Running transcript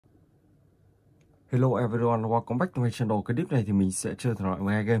Hello everyone, welcome back to my channel. Cái clip này thì mình sẽ chơi thử loại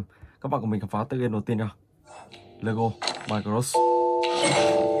 12 game. Các bạn cùng mình khám phá tựa game đầu tiên nha. Lego Brawls.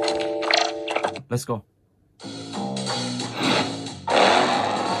 Let's go.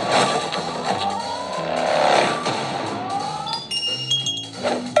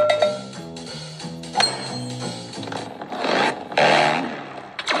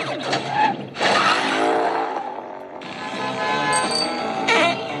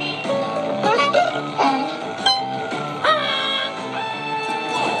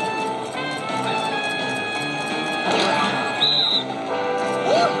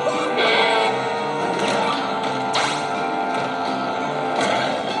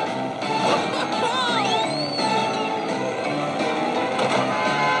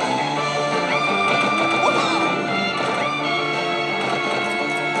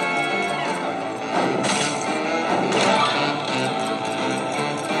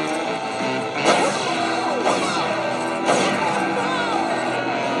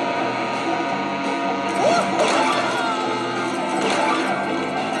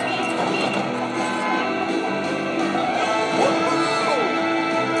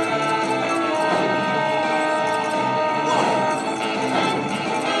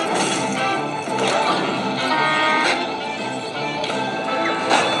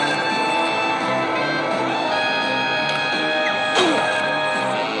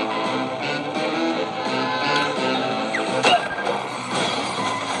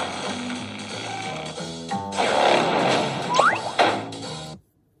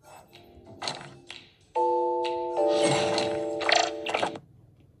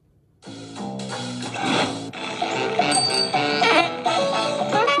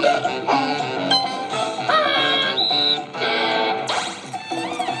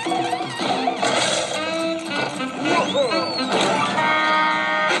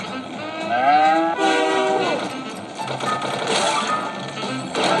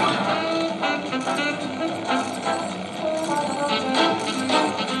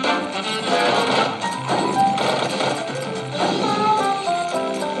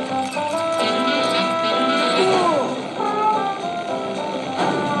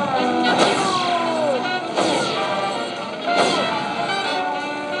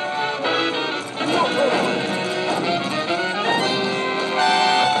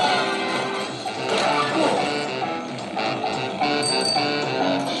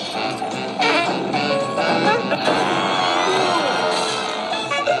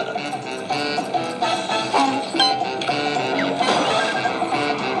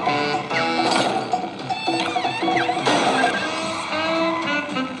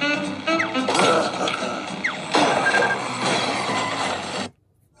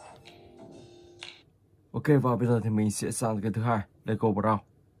 Ok, và bây giờ thì mình sẽ sang cái thứ hai, Lego Brawls.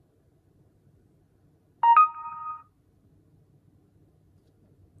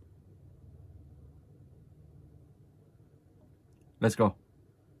 Let's go.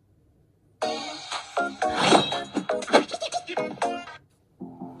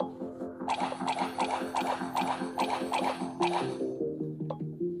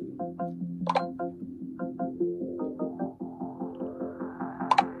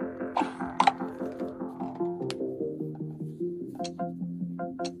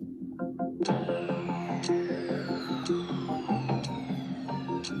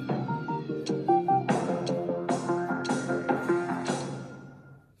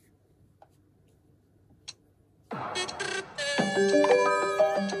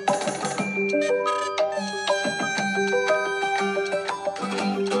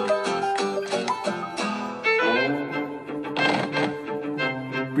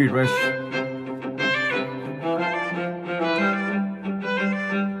 Rush.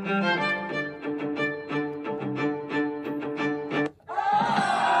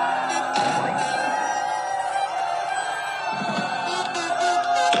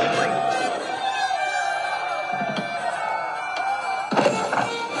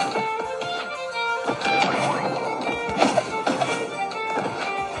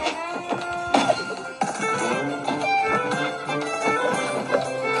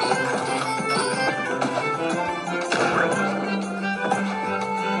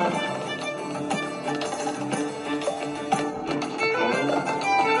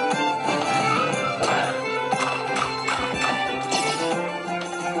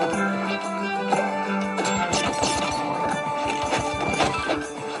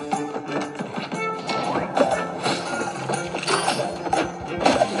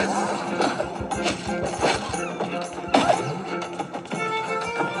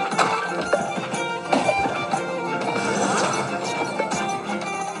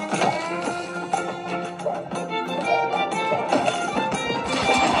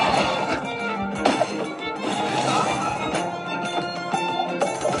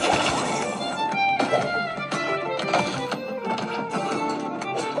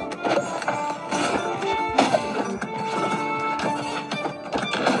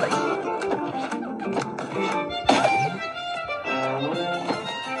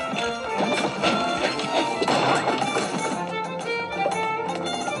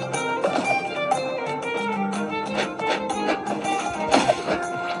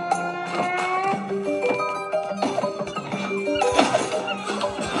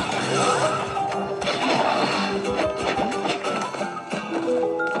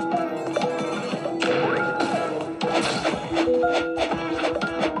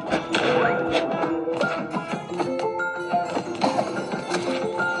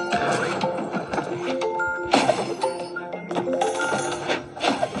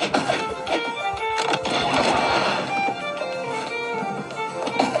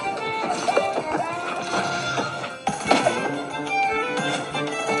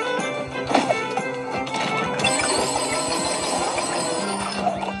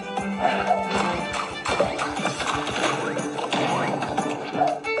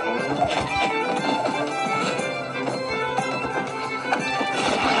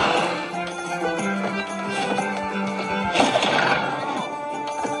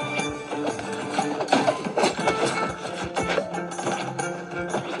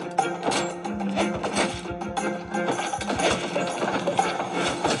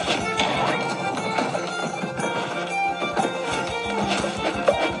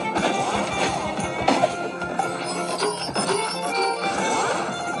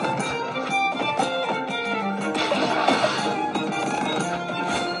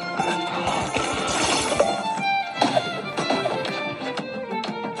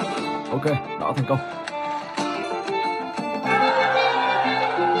 Ok, đã thành công.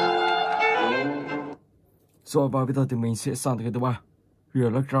 Rồi và bây giờ thì mình sẽ sang tới cái thứ ba. Here,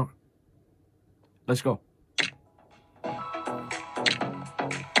 let's go. Let's go.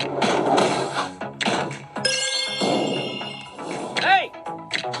 Hey!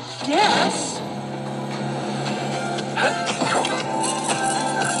 Yes!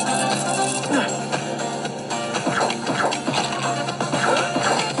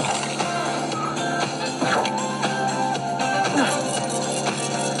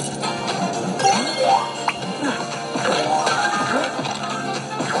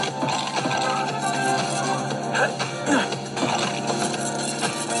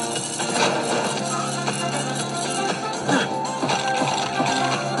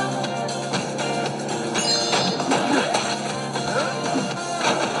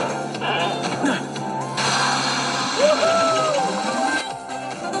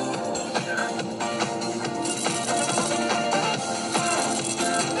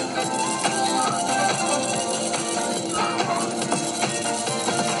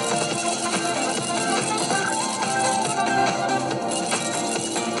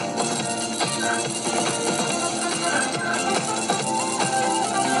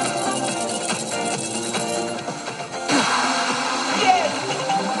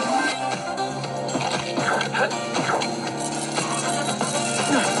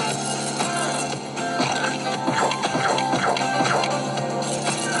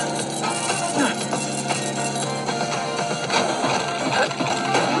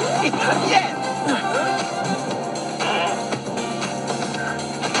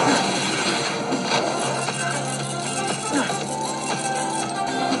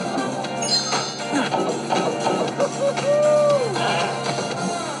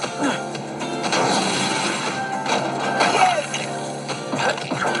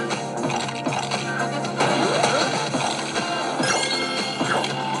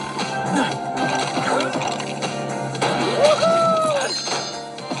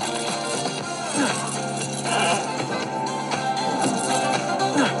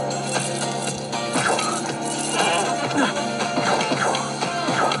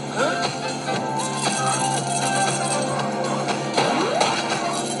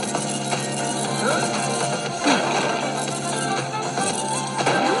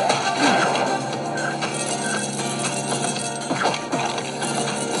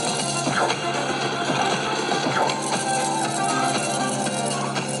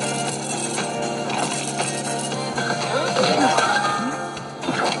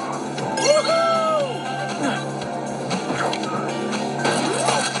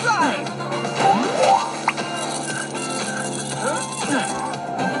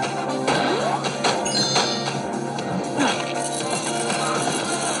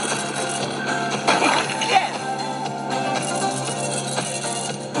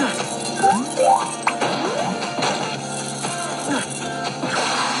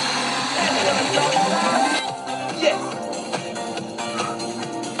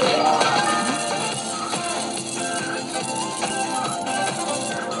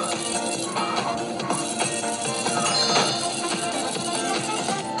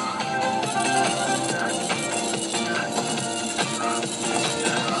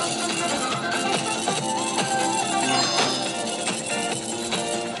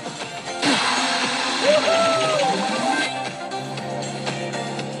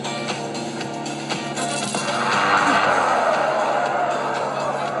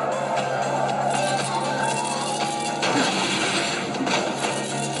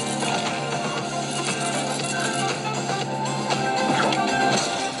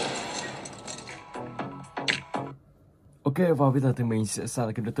 Ok, và bây giờ thì mình sẽ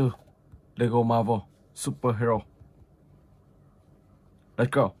sang cái thứ tư. Lego Marvel Super Hero. Let's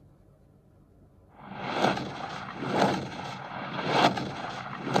go.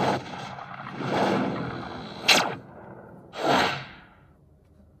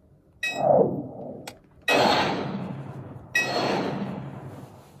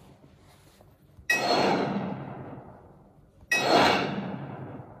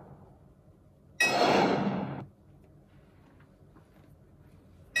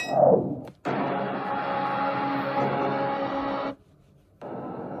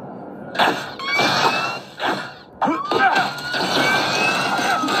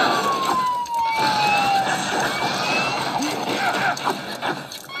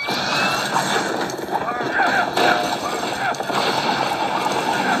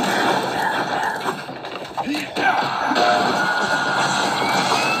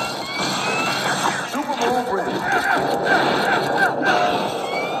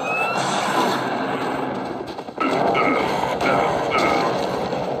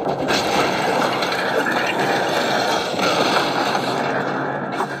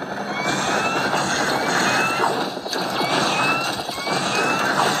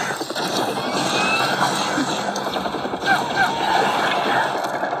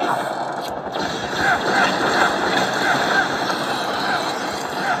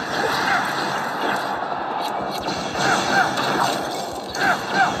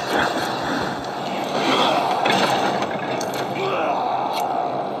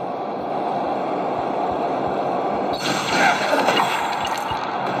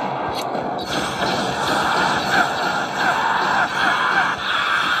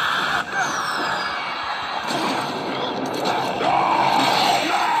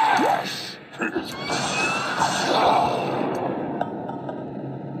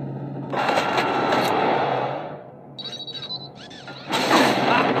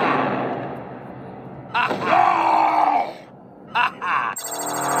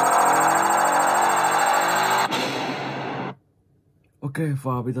 Ok,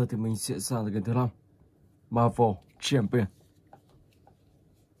 và bây giờ thì mình sẽ sang tới game thứ 5, Marvel Champion.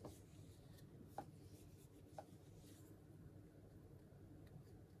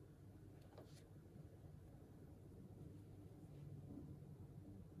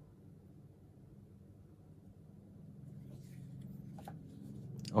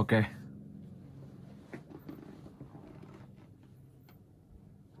 Ok.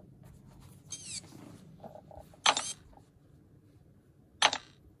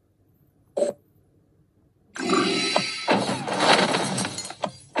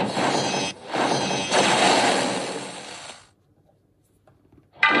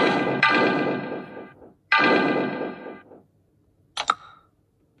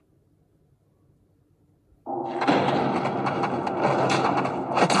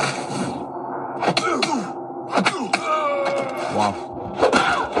 Wow.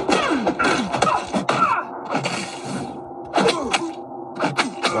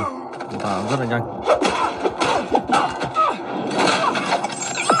 Cô ta rất là nhanh.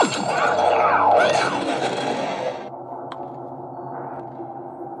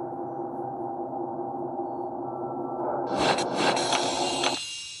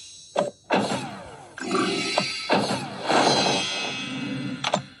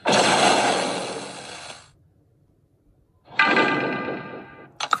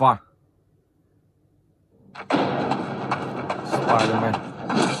 Fire. Spider-Man.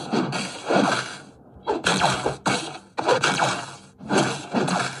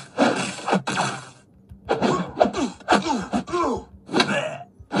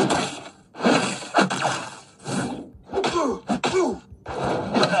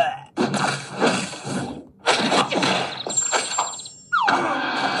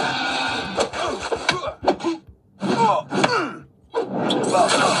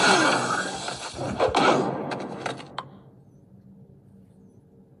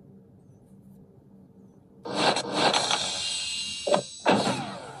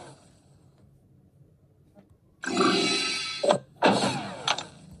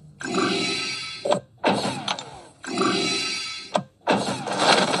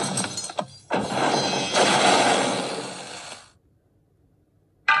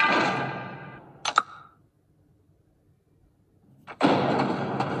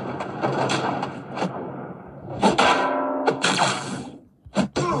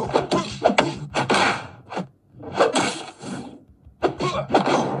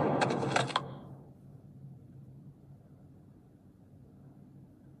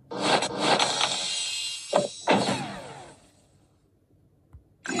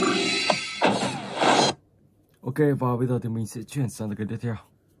 Ok, và bây giờ thì mình sẽ chuyển sang cái tiếp theo,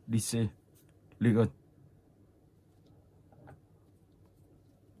 DC Legion.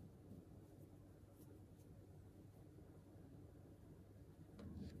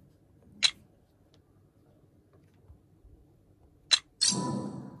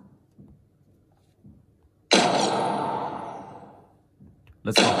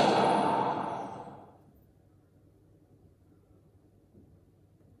 Let's go.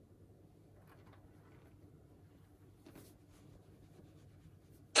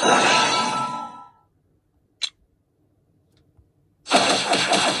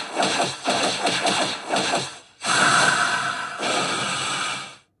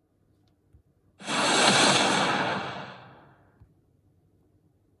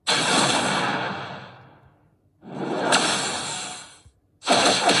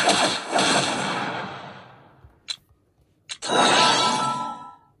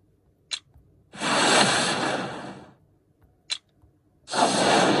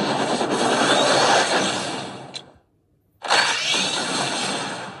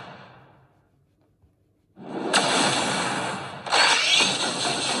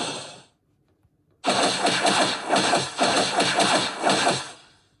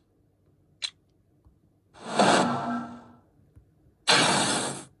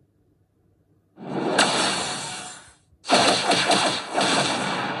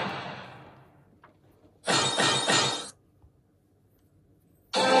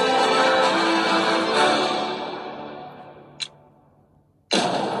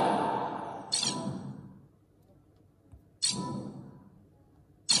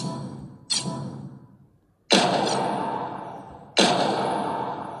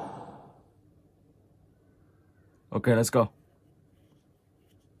 Okay, let's go.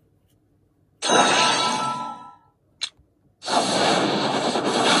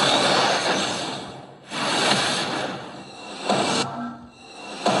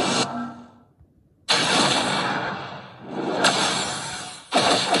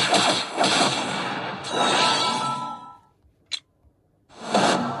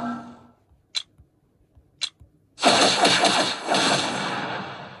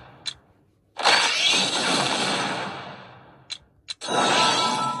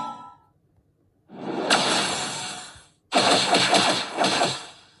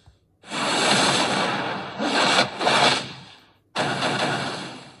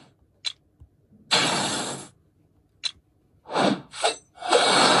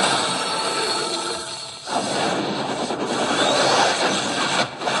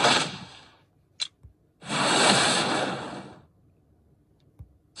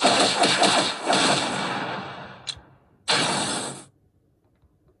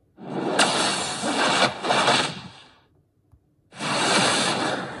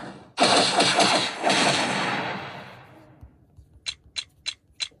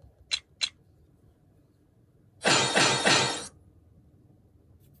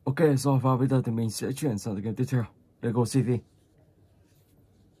 rồi và bây giờ thì mình sẽ chuyển sang game tiếp theo, Lego City.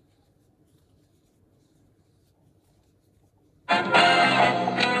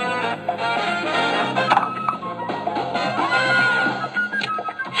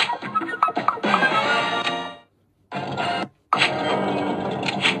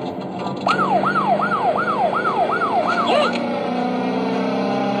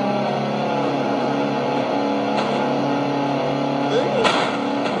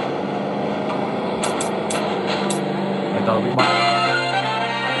 Tao bị bắt.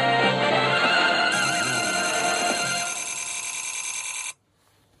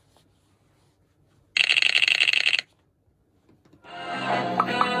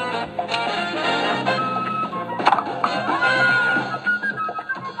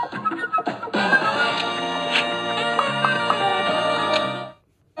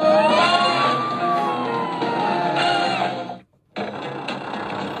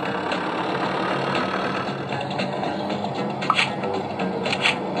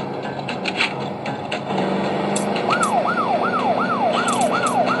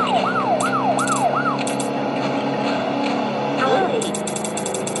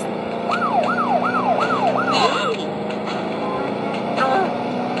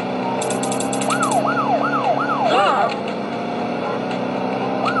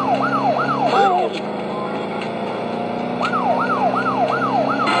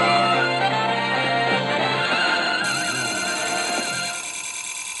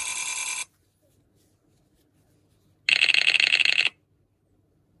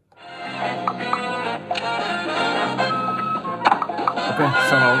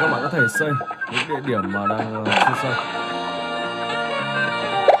 Sau đó các bạn có thể xây những địa điểm mà đang chưa xây.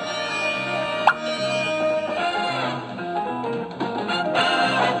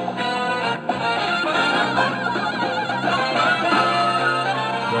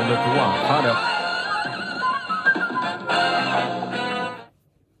 Rồi được cứu hỏa khá đẹp.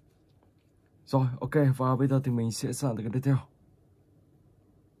 Rồi, ok, và bây giờ thì mình sẽ sang tới cái tiếp theo,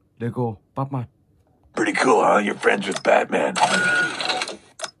 Lego Batman. Pretty cool, huh? You're friends with Batman.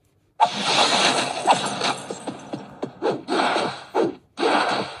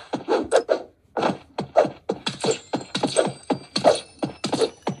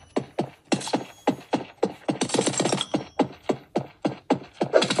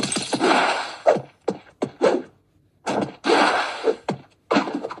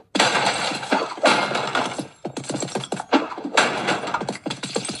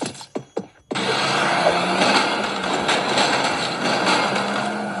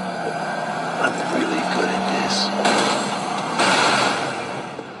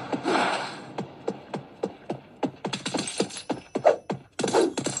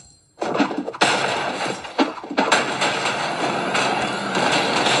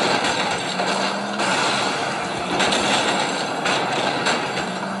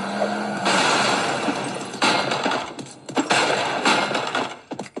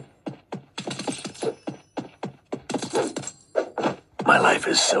 My life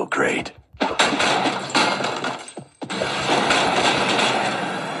is so great.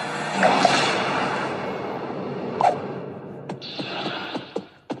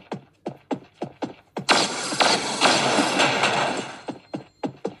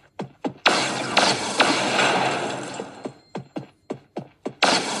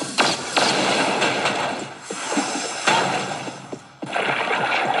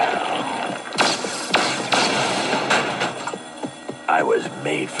 I was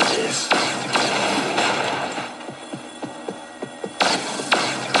made for this.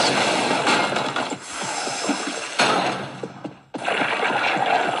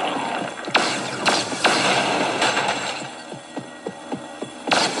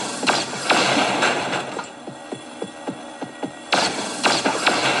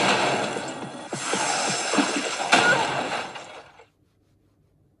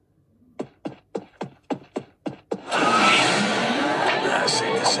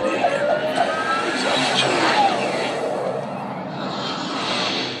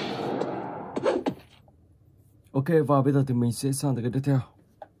 Ok, và bây giờ thì mình sẽ sang tới cái tiếp theo.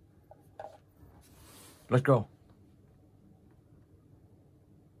 Let's go.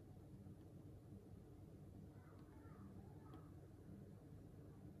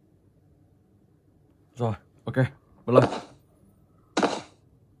 Rồi, ok, bắt đầu.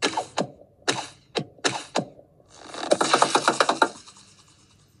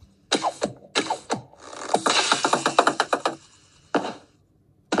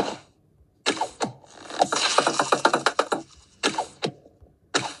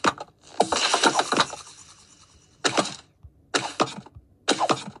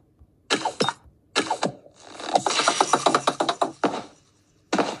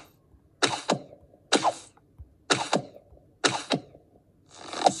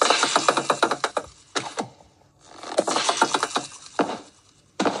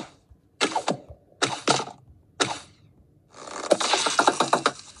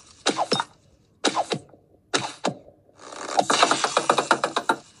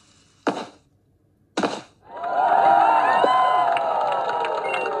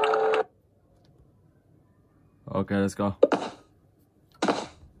 let's go.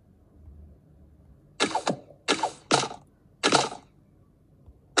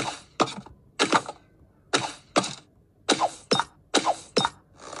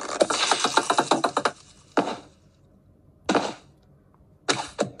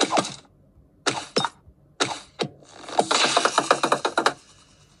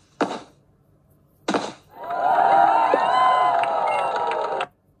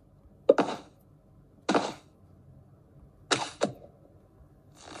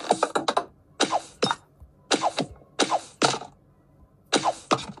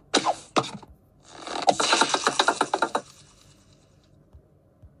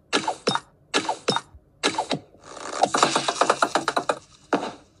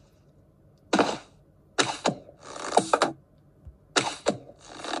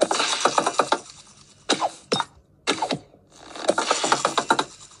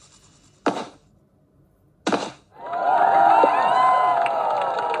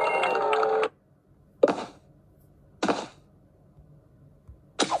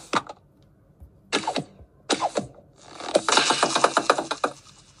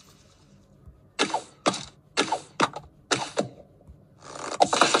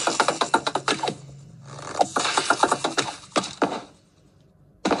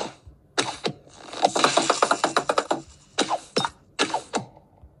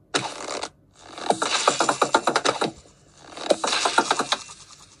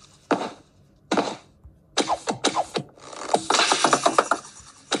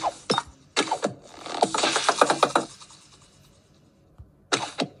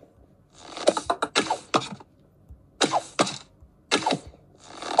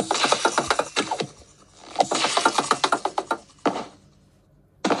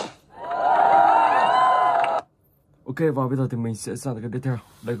 Ok, và bây giờ thì mình sẽ sang cái tiếp theo.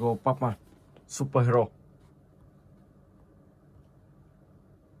 Lego Batman Superhero.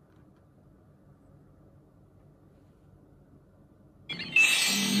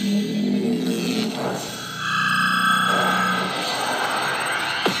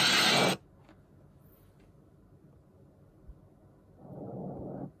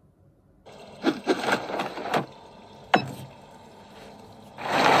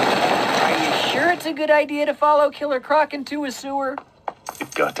 It's a good idea to follow Killer Croc into a sewer.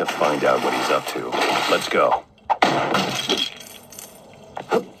 You've got to find out what he's up to. Let's go.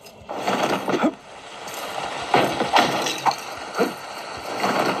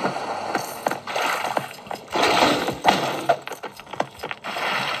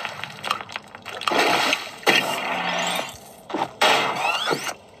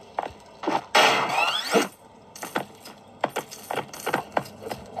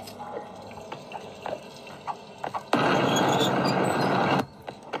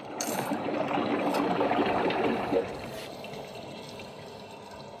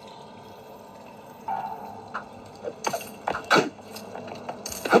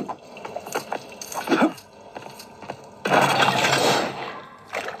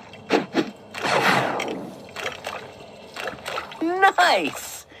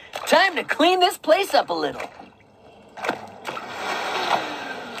 Nice! Time to clean this place up a little.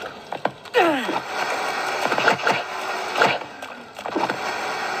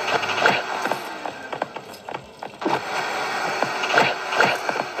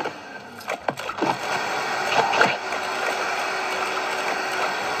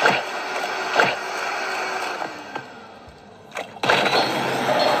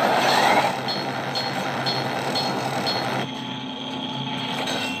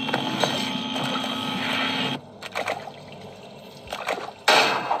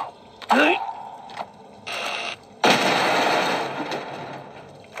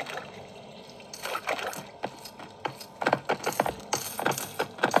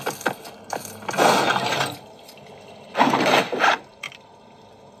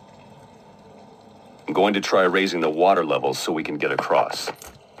 I'm going to try raising the water levels so we can get across.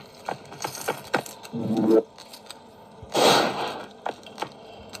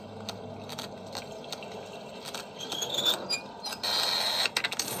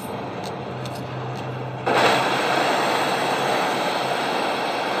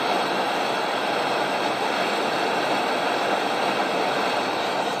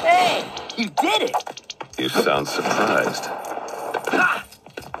 Hey, you did it! You sound surprised.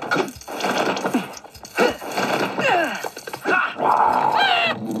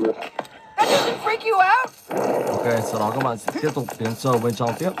 Ok, sau đó các bạn sẽ tiếp tục tiến sâu bên trong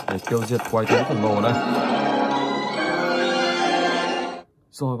tiếp để tiêu diệt quái thú khổng lồ đây.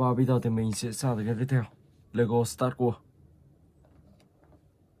 Rồi và bây giờ thì mình sẽ sang tới game tiếp theo, Lego Star Wars.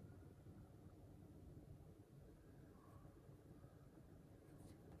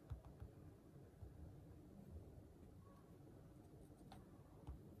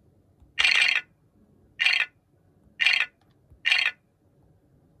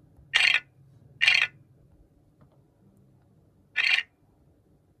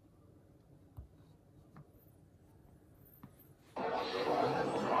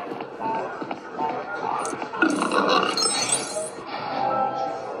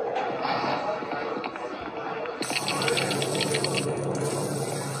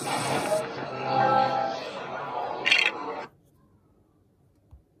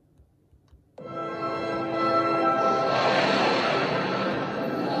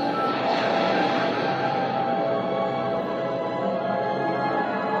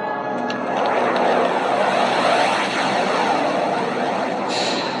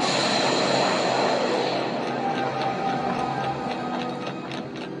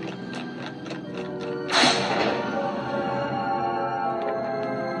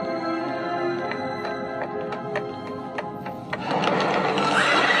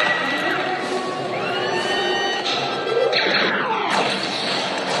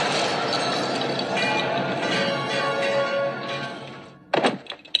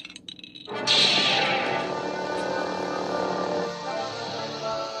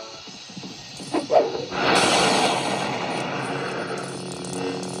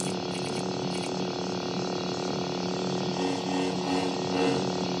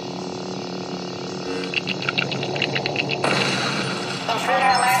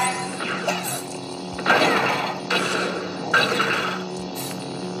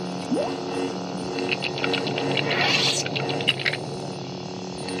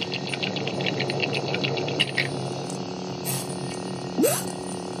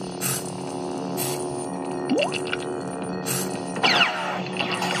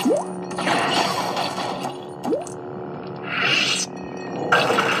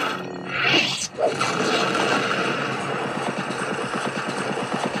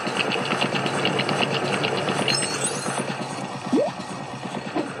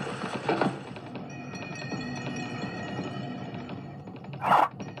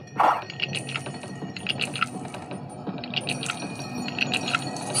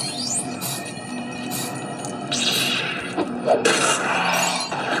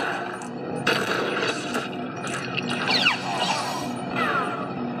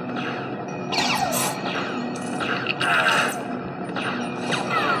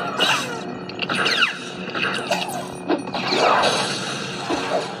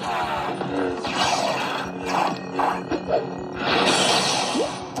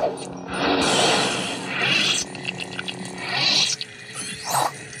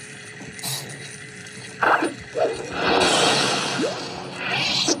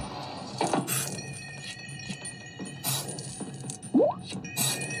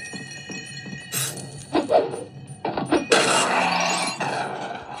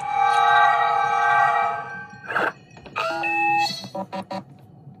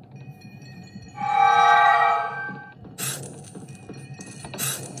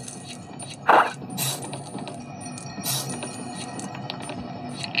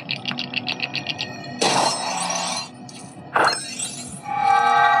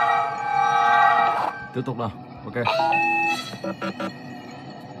 Tiếp tục nào. Ok.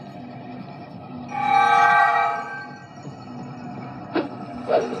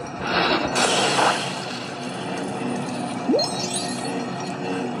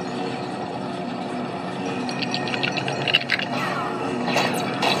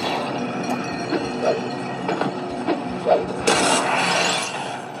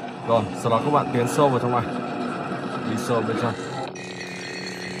 Rồi, sau đó các bạn tiến sâu vào trong này. Đi sâu bên trong.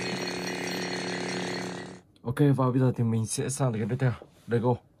 Ok, và bây giờ thì mình sẽ sang cái tiếp theo. Đây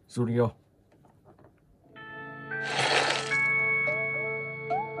go, Studio.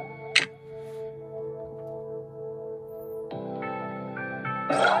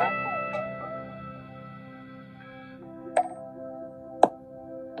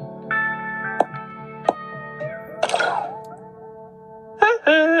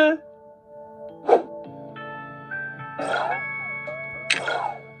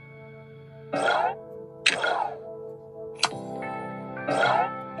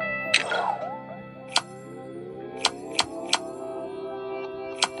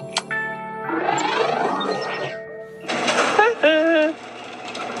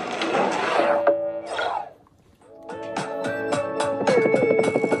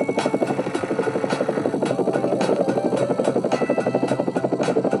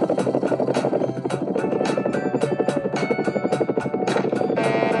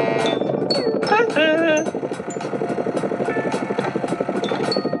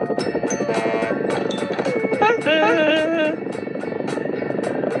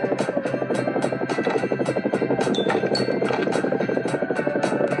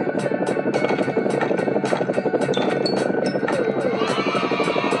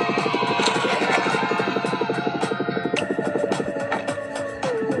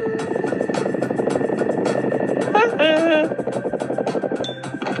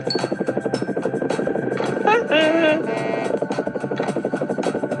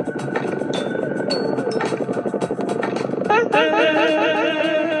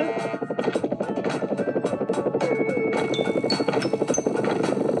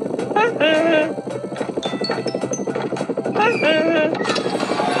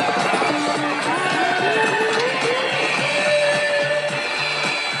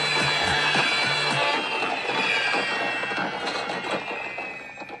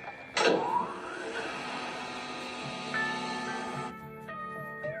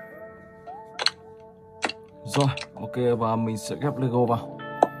 Rồi, ok, và mình sẽ ghép Lego vào.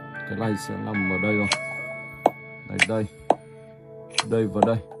 Cái này sẽ nằm ở đây rồi. Đây, đây và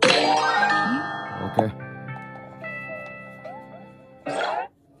đây. Ok.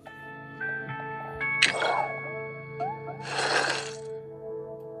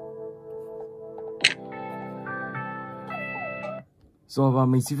 Rồi, và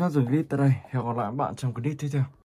mình xin phép dừng clip tại đây. Hẹn gặp lại các bạn trong clip tiếp theo.